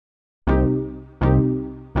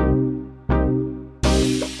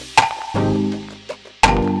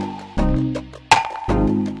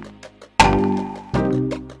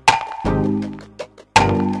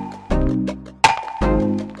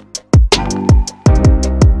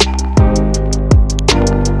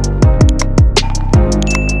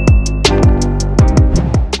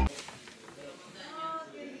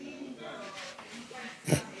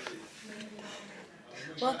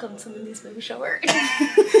Mindy's baby shower.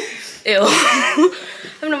 Ew. I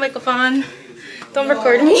have no makeup on. Don't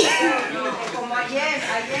record me.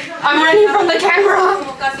 I'm running from the camera.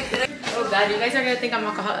 Oh god, you guys are gonna think I'm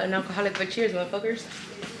an alcoholic, but cheers, motherfuckers.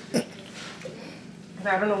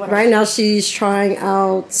 I don't know what. Right now she's trying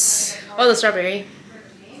out. Oh, the strawberry.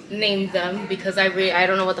 Named them because I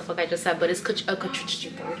don't know what the fuck I just said, but it's a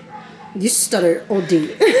charcuterie board. You stuttered OD.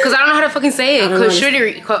 Because I don't know how to fucking say it.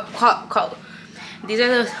 Charcuterie. These are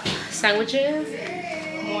the sandwiches.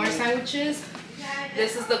 More sandwiches.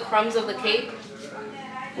 This is the crumbs of the cake.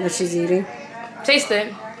 What she's eating. Taste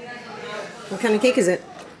it. What kind of cake is it?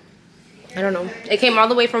 I don't know. It came all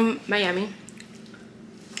the way from Miami.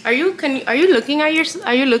 Are you looking at your?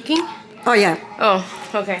 Are you looking? Oh yeah. Oh,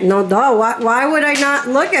 okay. No, duh. Why would I not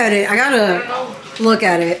look at it? I gotta look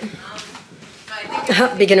at it.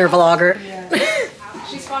 Beginner vlogger. Yeah.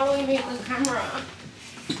 She's following me with the camera.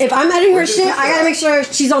 If I'm editing her shit, I gotta make sure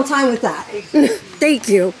she's on time with that. Thank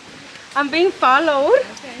you. I'm being followed.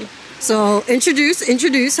 Okay. So introduce.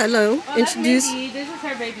 Hello. Oh, Introduce. This is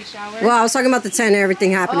her baby shower. Well, I was talking about the tent and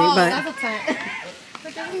everything happening, but. That's a tent.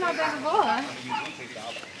 But this is my baby boy.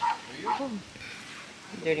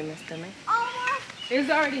 Dirty my stomach. It's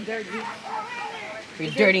already dirty.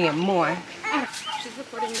 You're dirtying it more. She's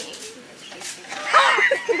recording me.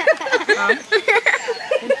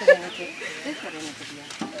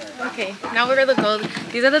 Okay, now we're gonna go.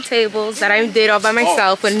 These are the tables that I did all by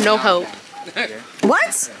myself with no help.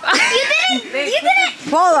 What? You didn't.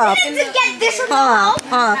 Hold up. You didn't get this one. Hold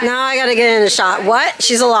up. Now I gotta get in the shot. What?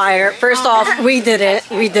 She's a liar. First off, we did it.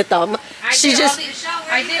 We did them.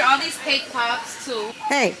 I did all these cake pops too.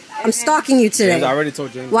 Hey, I'm stalking you today. James, I already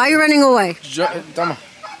told James. Why are you running away? Toma.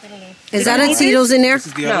 Is that a Tito's in there? This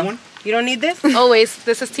is the other one? You don't need this? Always.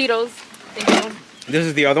 This is Tito's. Thank you. This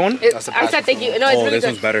is the other one? I said thank you. No, it's really this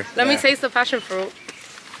good. one's better. Let me taste the passion fruit.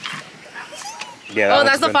 Yeah. Oh,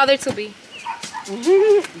 that's the father to be.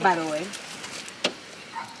 By the way.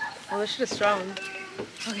 Oh, this shit is strong.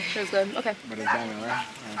 Okay, feels good. Okay. But it's banging, right?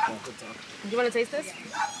 Do you want to taste this?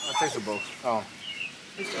 I'll taste it both. Oh.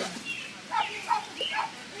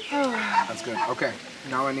 That's good. Okay.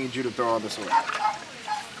 Now I need you to throw all this away.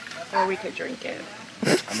 Or we could drink it.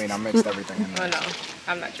 I mean, I mixed everything in there. Oh no,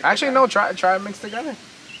 I'm not drinking. Actually, no. Try it mixed together.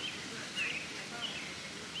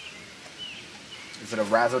 Is it a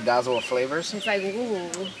razzle dazzle of flavors? It's like, ooh,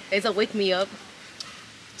 it's a wake me up.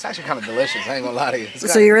 It's actually kind of delicious. I ain't gonna lie to you.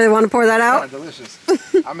 So you really want to pour that out? Kind of delicious.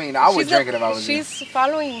 I mean, I would drink it if I was you. She's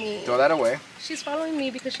following me. Throw that away. She's following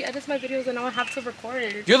me because she edits my videos and now I have to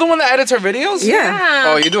record. You're the one that edits her videos? Yeah.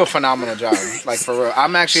 Oh, you do a phenomenal job. Like, for real.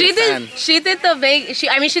 I'm actually a fan. She did the Vegas.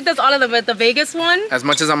 She does all of them, but the Vegas one. As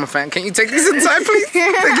much as I'm a fan, can you take these inside, please?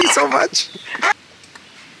 Thank you so much.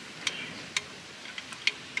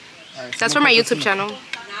 Right, that's for my YouTube channel.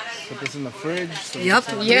 Put this in the fridge. So Yep.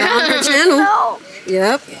 Yeah. On her channel.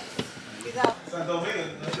 Yep.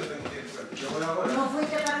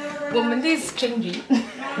 Well, Mindy's changing.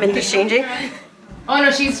 Mindy's changing. Oh no,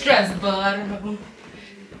 she's stressed, but I don't know.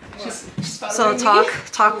 She's following So me.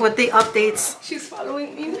 talk with the updates. She's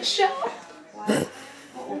following me, Michelle.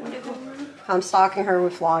 I'm stalking her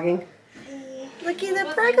with vlogging. Look at the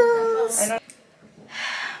preggles.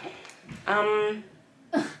 I'm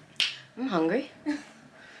hungry.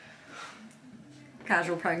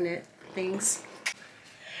 Casual pregnant things.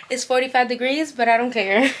 It's 45 degrees, but I don't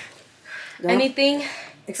care. No. Anything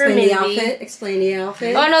Explain for the Mindy. outfit. Explain the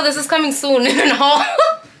outfit. Oh no, this is coming soon. No.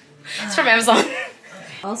 It's from Amazon.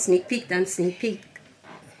 Oh, sneak peek then. Sneak peek.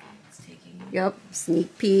 Yep.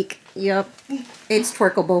 Sneak peek. Yep. It's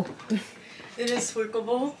twerkable. It is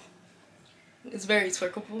twerkable. It's very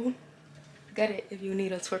twerkable. Get it if you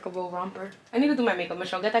need a twerkable romper. I need to do my makeup,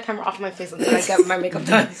 Michelle. Get that camera off my face until I get my makeup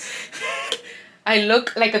done. I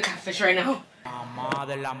look like a catfish right now.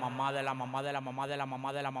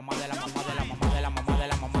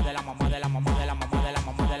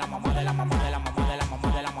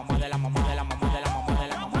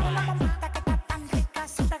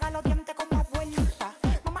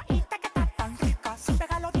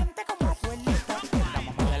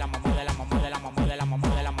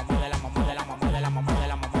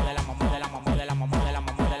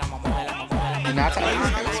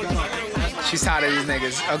 She's tired of these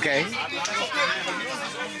niggas. Okay.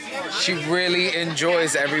 She really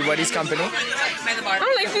enjoys everybody's company. I'm like,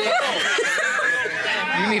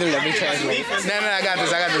 You need to let me translate. No, I got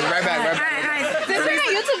this. Right back. Alright. This is my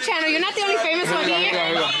YouTube channel. You're not the only famous one here. Here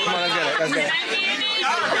we go. Come on, let's get it.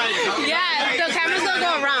 Yeah, the camera's gonna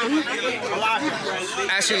go around.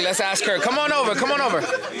 Actually, let's ask her. Come on over. Do whatever.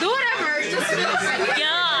 Just...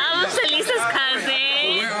 Yo, I'm Celissa's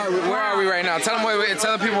cousin. Where are we? we right now? Tell them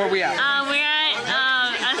tell the people where we at. We're at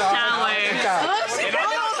a shower.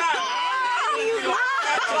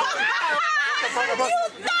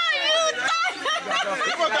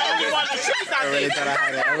 I really thought I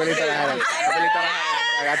had it. I really thought I had it.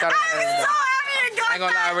 I ain't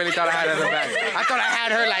gonna lie, I really thought I had it in the back. I thought I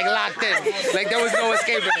had her like locked in. Like there was no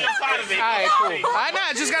escaping it. Alright, cool. I know,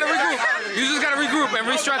 just gotta regroup. You just gotta regroup and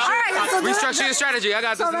restructure. Restructure your strategy. I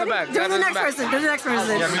got this in the back. Do the next person. Do the next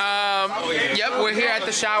person. Yep, we're here at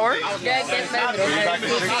the shower.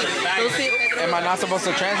 Am I not supposed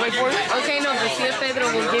to translate for you? Okay, no, but see if Pedro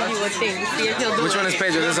will give you a thing. See if he'll do Which one is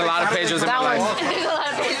Pedro? There's a lot of Pedros in my life.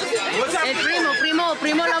 El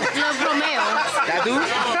primo lo Romeo. That dude?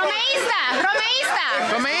 Romeísta.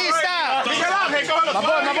 Romeista!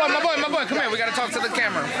 My boy, come here. We gotta talk to the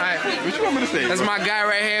camera. All right. What you want me to say? That's my guy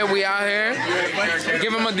right here. We out here.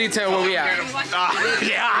 Give him a detail where we at.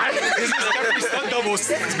 Yeah. This is Jeffrey stunt doubles.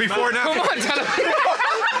 It's before now. Come on, tell him.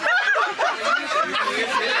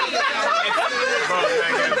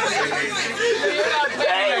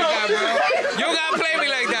 You gotta play me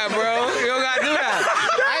like that, bro. You don't gotta do that.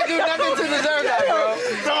 I ain't do nothing to deserve that, bro.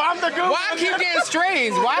 So I'm the good Why I keep getting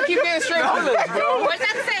strains? Why I keep getting straight bullets, bro? What's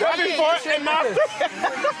that say? before and after.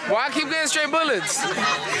 Why I keep getting straight bullets?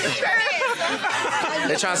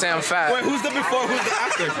 They're trying to say I'm fat. Wait, who's the before? Who's the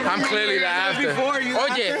after? I'm clearly the after.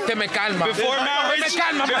 Oye, te me calma. Before marriage. Te me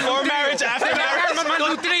calma, Before marriage, after te me marriage. calma,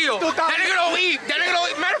 malnutrido. Tiene que lo oír.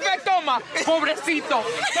 Matter of fact, toma. Pobrecito.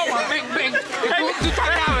 Toma, ven. Tú estás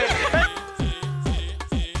grave.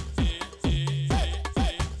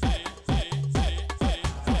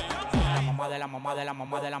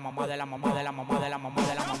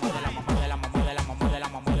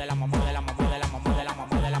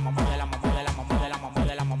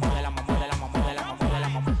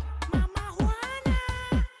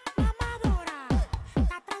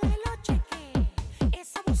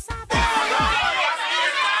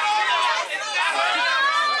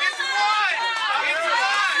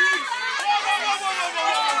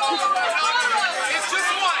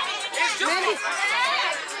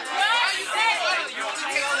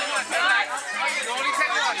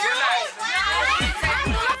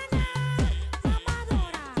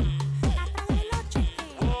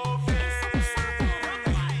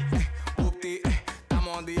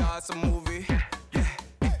 It's a movie, yeah.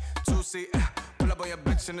 Two-seat, pull up on your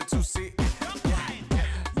bitch in a two-seat, yeah.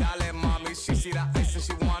 Dale, mommy, she see the ice and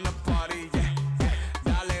she wanna party, yeah.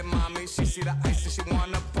 Dale, mommy, she see the ice and she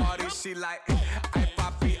wanna party. She like, ay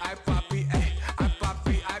papi, ay, ay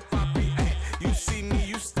papi, ay. You see me,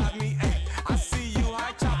 you stop me, ay. I see you,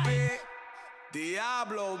 I chop it.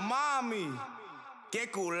 Diablo, mami,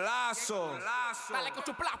 que culazo. Dale con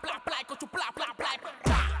tu pla, con tu pla.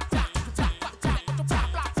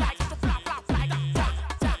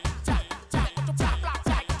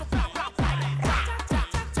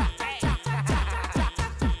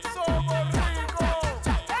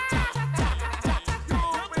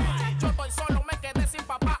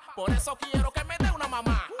 Por eso quiero que me dé una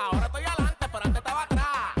mamá. Ahora estoy adelante, pero antes estaba atrás.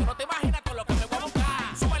 Tú no te imaginas todo lo que me voy a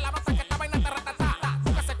buscar. Sube la nota que esta vaina te ratatata.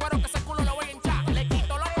 Busca ese cuero que ese culo lo voy a hinchar. Le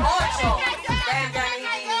quito los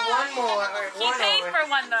One more. He paid for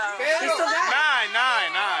one though.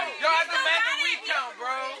 Nine. Yo, I demand the recount,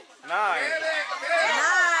 bro. 9.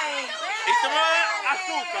 Y tú me das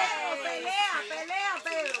azúcar. Pelea,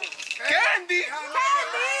 Pedro. Candy.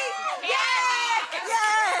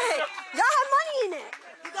 Y'all have money in it.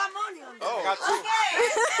 You got money on it. Oh, got you.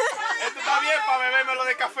 Esto está bien para bebérmelo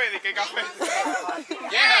de café. ¿De qué café?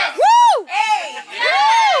 Yeah. Woo! Yeah.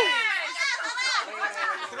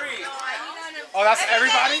 3. Oh, that's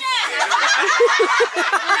everybody?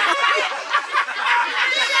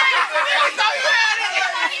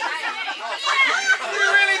 You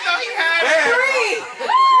really thought you had it? 3.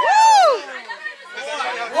 Woo!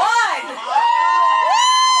 1.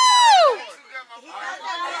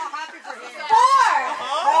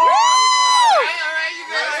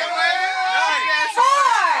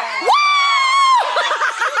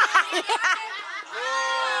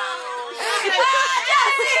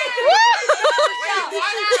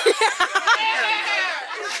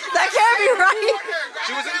 That can't be right.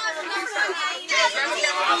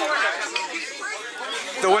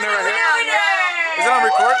 The winner right here? Is it on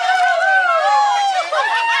record?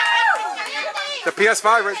 The PS5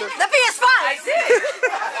 right there. The PS5. I did.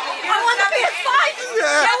 I won the PS5.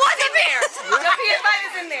 Yeah. It wasn't there. The PS5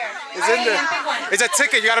 is in there. It's in there. It's a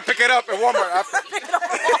ticket. You gotta pick it up at Walmart after.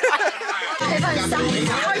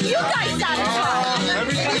 Are you guys satisfied?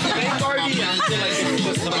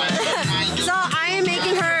 So I am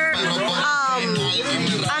making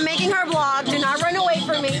her vlog. Do not run away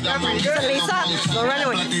from me. So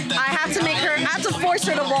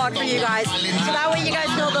introduce her to vlog for you guys. So that way you guys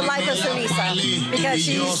know the life of Celissa. Because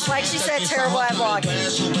she's, like she said, terrible at vlogging.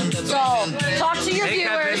 So, talk to your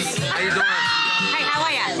viewers. How you doing? Hi, how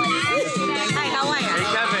are ya? Hi, how are ya? Hey,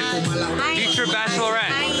 Kevin. Future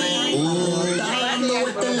Bachelorette.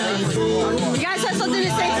 You guys have something to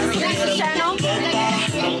say to the channel?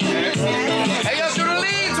 Hey, yo,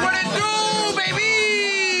 turulits, what it do, baby?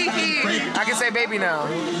 I can say baby now.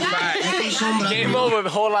 Game over, a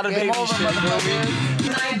whole lot of baby shit.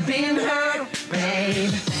 I've been hurt, babe.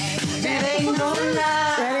 That ain't no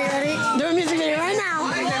lie. Ready? Do a music video right now.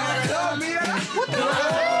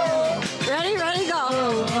 Ready, go.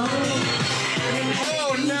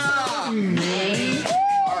 Oh, no.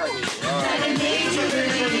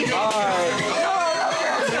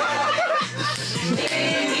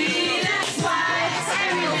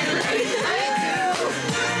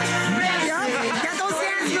 Get those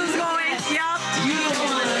dance moves going. Yup.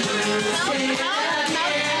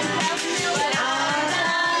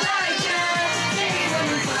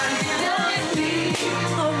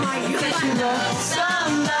 Oh my gosh.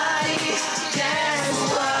 Somebody just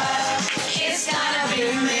what it's gotta be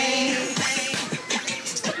me.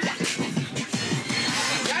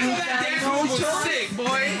 I know that dance move was sick,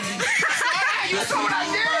 boy. You saw what I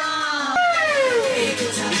did?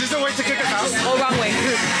 Is this a way to kick us out? Oh, wrong way.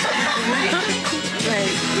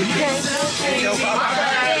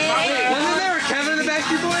 Wasn't there a Kevin in the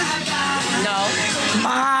Backstreet Boys? No.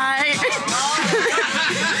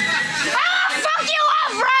 Fuck you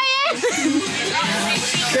up, Ryan!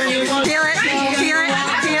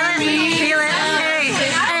 Feel it.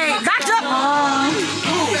 Hey, back up.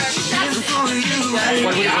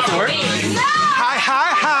 What's the word?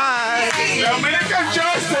 Hi. Dominican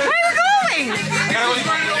Justin. Where are we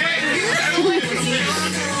going?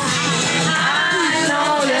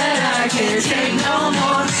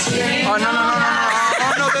 Oh, no.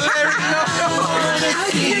 Oh, no, the lyrics, no.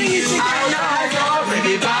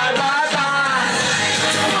 Baby, bye.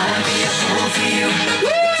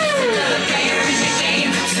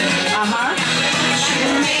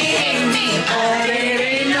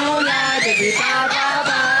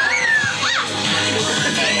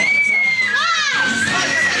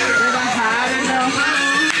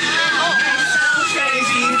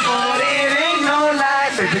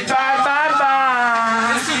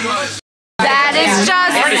 That is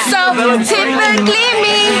just so typically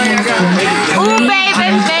me. Ooh, baby.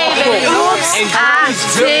 Oops, I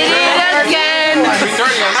did it again. I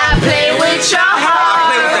play with your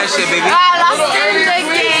heart. Play with that shit, baby.